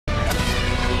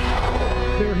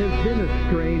There has been a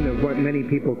strain of what many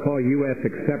people call U.S.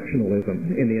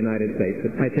 exceptionalism in the United States.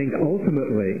 I think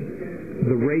ultimately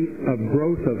the rate of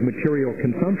growth of material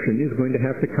consumption is going to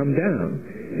have to come down,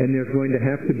 and there's going to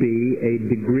have to be a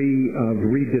degree of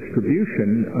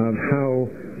redistribution of how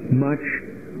much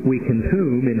we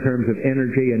consume in terms of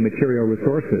energy and material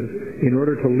resources in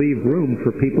order to leave room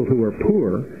for people who are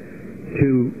poor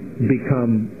to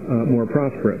become more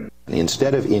prosperous.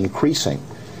 Instead of increasing,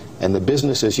 and the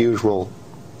business as usual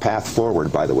path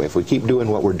forward, by the way, if we keep doing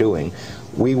what we're doing,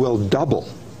 we will double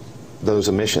those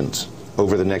emissions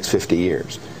over the next 50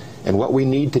 years. And what we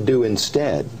need to do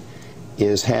instead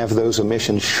is have those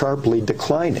emissions sharply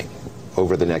declining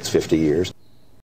over the next 50 years.